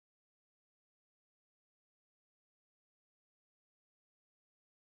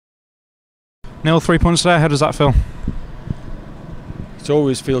Nil, 3 points there. How does that feel? It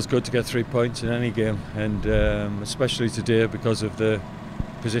always feels good to get 3 points in any game, and especially today because of the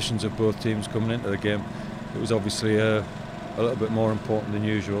positions of both teams coming into the game. It was obviously a little bit more important than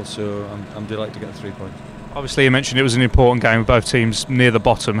usual, so I'm delighted to get 3 points. Obviously, you mentioned it was an important game with both teams near the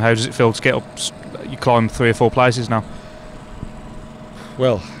bottom. How does it feel to get up? You climb 3 or 4 places now.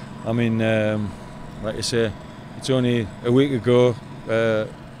 Well, I mean, like I say, it's only a week ago.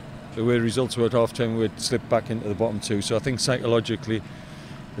 The way results were at half time, we'd slipped back into the bottom 2. So I think psychologically,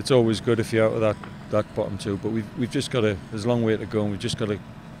 it's always good if you're out of that bottom 2. But we've just got to. There's a long way to go, and we've just got to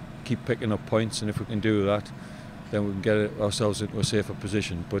keep picking up points. And if we can do that, then we can get ourselves into a safer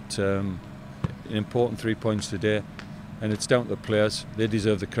position. But an important 3 points today, and it's down to the players. They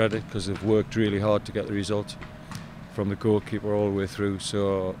deserve the credit because they've worked really hard to get the result, from the goalkeeper all the way through.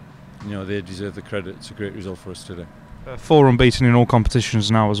 So, they deserve the credit. It's a great result for us today. 4 unbeaten in all competitions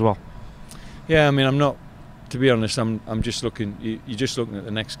now as well. Yeah, I mean, I'm not. To be honest, I'm just looking. You're just looking at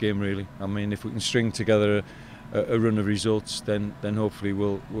the next game, really. I mean, if we can string together a run of results, then hopefully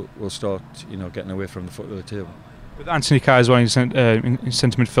we'll start, getting away from the foot of the table. With Anthony Kay as well in centre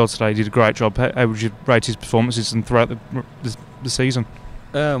midfield today, he did a great job. How would you rate his performances and throughout the season?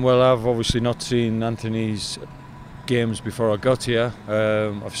 Well, I've obviously not seen Anthony's games before I got here.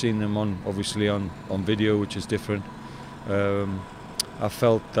 I've seen them obviously on video, which is different. I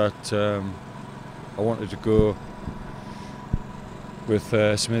felt that I wanted to go with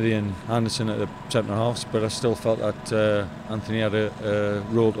Smithy and Anderson at the centre halves, but I still felt that Anthony had a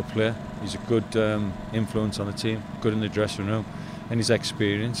role to play. He's a good influence on the team, good in the dressing room, and he's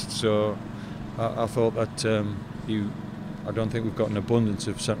experienced. So I thought that I don't think we've got an abundance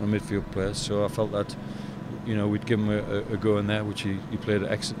of central midfield players. So I felt that we'd give him a go in there, which he played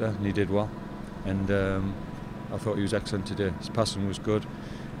at Exeter and he did well. And I thought he was excellent today. His passing was good,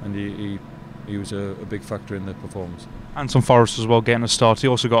 and he was a big factor in the performance. Anton Forrest as well, getting a start. He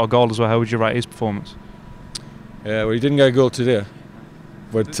also got a goal as well. How would you rate his performance? Yeah, well, he didn't get a goal today,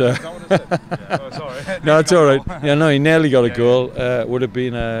 but sorry. no, it's all right. Yeah, no, he nearly got a goal. I would have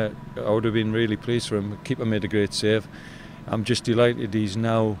been really pleased for him. Keeper made a great save. I'm just delighted he's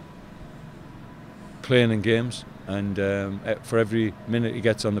now playing in games, and for every minute he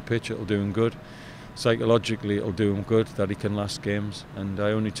gets on the pitch, it'll do him good. Psychologically, it'll do him good that he can last games. And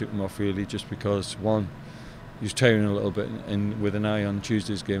I only took him off really just because, one, he was tiring a little bit, and with an eye on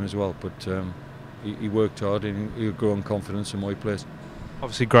Tuesday's game as well. But he worked hard, and he'll grow in confidence in what he plays.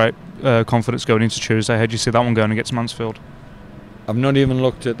 Obviously, great confidence going into Tuesday. How do you see that one going against Mansfield? I've not even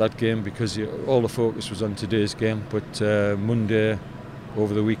looked at that game because all the focus was on today's game. But Monday,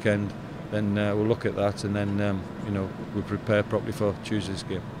 over the weekend, then we'll look at that, and then we'll prepare properly for Tuesday's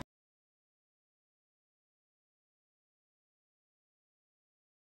game.